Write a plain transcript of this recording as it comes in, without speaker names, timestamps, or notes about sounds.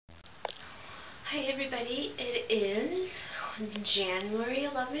Hi everybody, it is January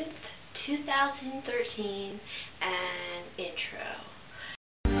 11th, 2013, and intro.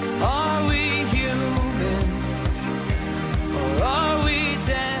 Are we human, or are we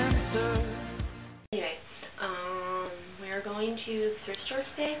dancer? Anyway, we're going to the thrift store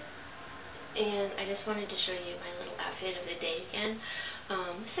today, and I just wanted to show you my little outfit of the day again.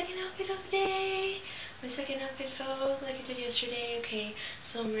 Second outfit of the day. My second outfit, folks, like I did yesterday. Okay,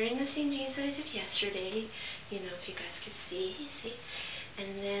 so I'm wearing the same jeans that I did yesterday. You know, if you guys could see.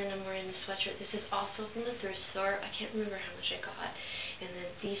 And then I'm wearing the sweatshirt. This is also from the thrift store. I can't remember how much I got. And then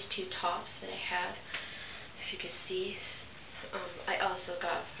these two tops that I have, if you could see, I also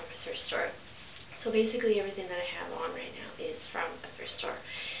got from a thrift store. So basically everything that I have on right now is from a thrift store.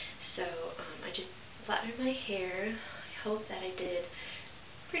 So I just flattened my hair. I hope that I did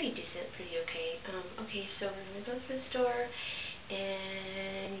pretty decent, pretty okay. Okay, so we're going to go to the store,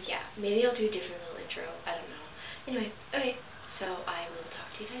 and yeah, maybe I'll do a different little intro. I don't know. Anyway, okay, so I will talk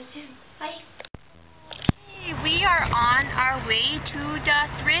to you guys soon. Bye. Hey, we are on our way to the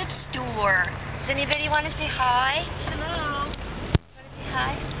thrift store. Does anybody want to say hi? Hello. Want to say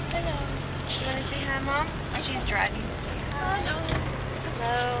hi? Hello. You want to say hi, Mom? She's driving. Hello.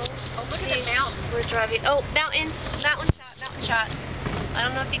 Hello. Oh, look at the mountain. We're driving. Oh, mountain shot, mountain shot. I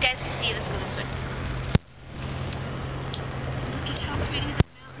don't know if you guys can see this one. Look at how pretty the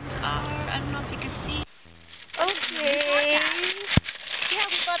mountains are. I don't know if you can see. Okay. Yeah,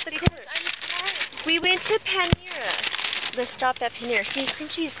 we bought the course. We went to Panera. Let's stop at Panera. See,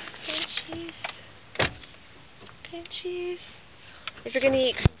 cream cheese. If you're going to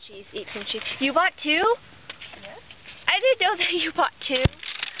eat cream cheese, eat cream cheese. You bought two? Yes. I didn't know that you bought two.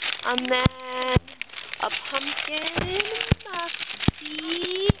 And then a pumpkin,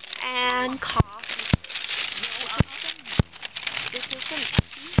 tea, and coffee. This is some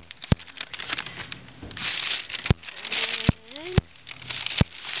tea. And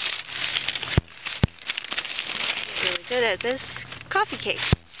really good at this coffee cake.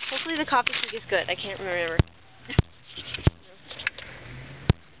 Hopefully the coffee cake is good. I can't remember.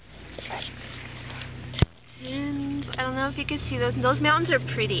 And I don't know if you can see those. Those mountains are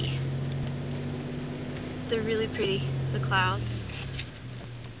pretty. They're really pretty. The clouds.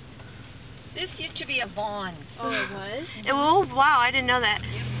 This used to be a Vaughn. Oh, it was? Oh, wow, I didn't know that.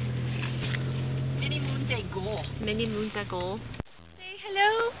 Yep. Many moons ago. Many moons ago. Say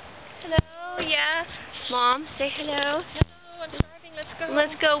hello. Hello, yeah. Mom, say hello. Hello, I'm driving. Let's go.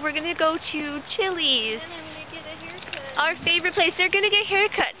 Let's go. We're going to go to Chili's. And I'm going to get a haircut. Our favorite place. They're going to get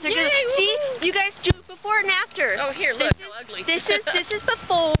haircuts. They're Yay, gonna, see, you guys do before and after. Oh, here, look how ugly. This is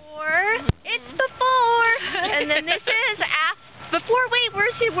before. It's before. And then this is after. Before, wait,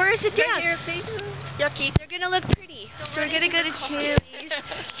 where is it down? Right here, Yucky. They're going to look pretty. So we're going to go to Chili's. We're going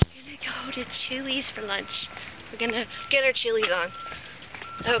to go to Chili's for lunch. We're going to get our chilies on.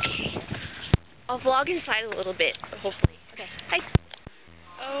 Okay. I'll vlog inside a little bit, hopefully. Okay. Hi.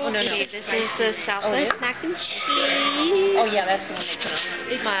 Oh, no. Okay, this is the Southwest mac and cheese. Oh, yeah, that's the one they put on.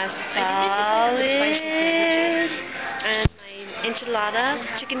 My salad. And my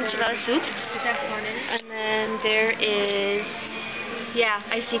chicken enchilada soup. Is that corn in it? And then there is, yeah,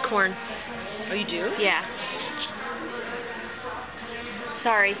 I see corn. Oh, you do? Yeah.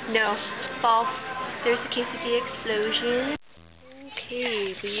 Sorry, no. False. There's the quesadilla explosion.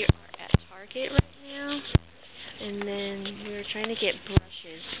 Okay, we are at Target right now. And then we're trying to get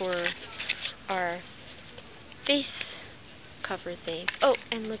brushes for our face cover thing. Oh,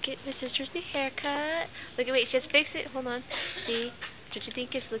 and look at my sister's new haircut. Look at, wait, just fix it. Hold on. See? Don't you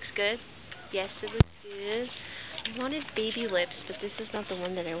think this looks good? Yes, it looks good. I wanted baby lips, but this is not the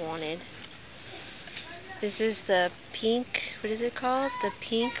one that I wanted. This is the pink, what is it called? The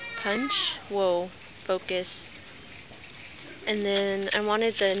pink punch. Whoa, focus. And then I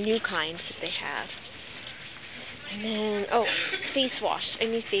wanted the new kind that they have. And then, oh, face wash. I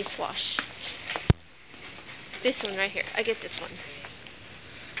need face wash. This one right here. I get this one.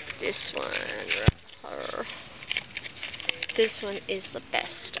 This one. This one is the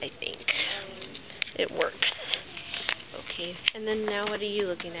best, I think. It works. Okay. And then now what are you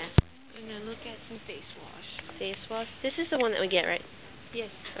looking at? I'm going to look at some face wash. Face wash? This is the one that we get, right? Yes.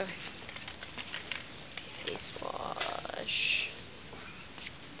 Okay. Face wash.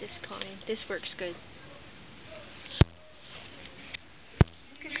 This kind. This works good.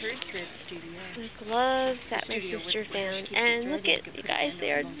 Look at her thrift studio. The gloves that my sister found. And look at, you guys,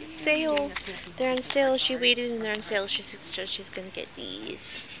 they're on sale. They're on sale. She waited and they're on sale. She's going to get these.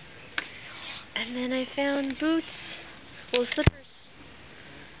 And then I found boots. Well, slippers.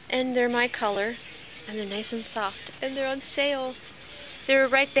 And they're my color. And they're nice and soft. And they're on sale. They were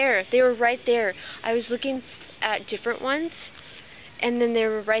right there. They were right there. I was looking at different ones, and then they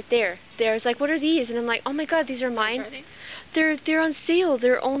were right there. I was like, what are these? And I'm like, oh my God, these are mine. They're on sale.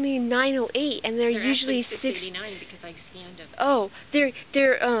 They're only $9.08, and they're usually $6.89 because I scanned them. Oh, they're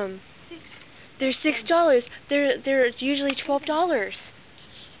 $6. They're usually $12.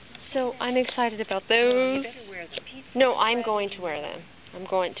 So I'm excited about those. You better wear them. No, I'm going to wear them. I'm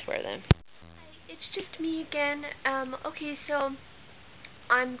going to wear them. It's just me again. Okay, so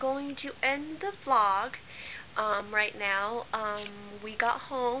I'm going to end the vlog right now. We got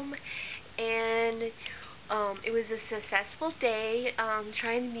home, and it was a successful day.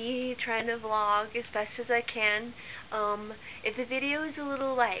 Trying to vlog as best as I can. If the video is a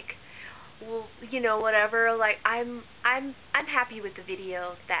little like, well, you know, whatever, like I'm happy with the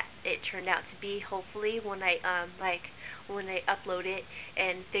video that it turned out to be. Hopefully, when I when I upload it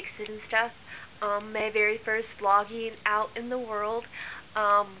and fix it and stuff. My very first vlogging out in the world.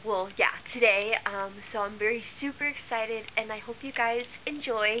 Well, yeah, today. So I'm very super excited, and I hope you guys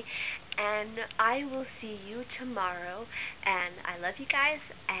enjoy. And I will see you tomorrow. And I love you guys,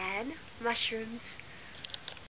 and mushrooms.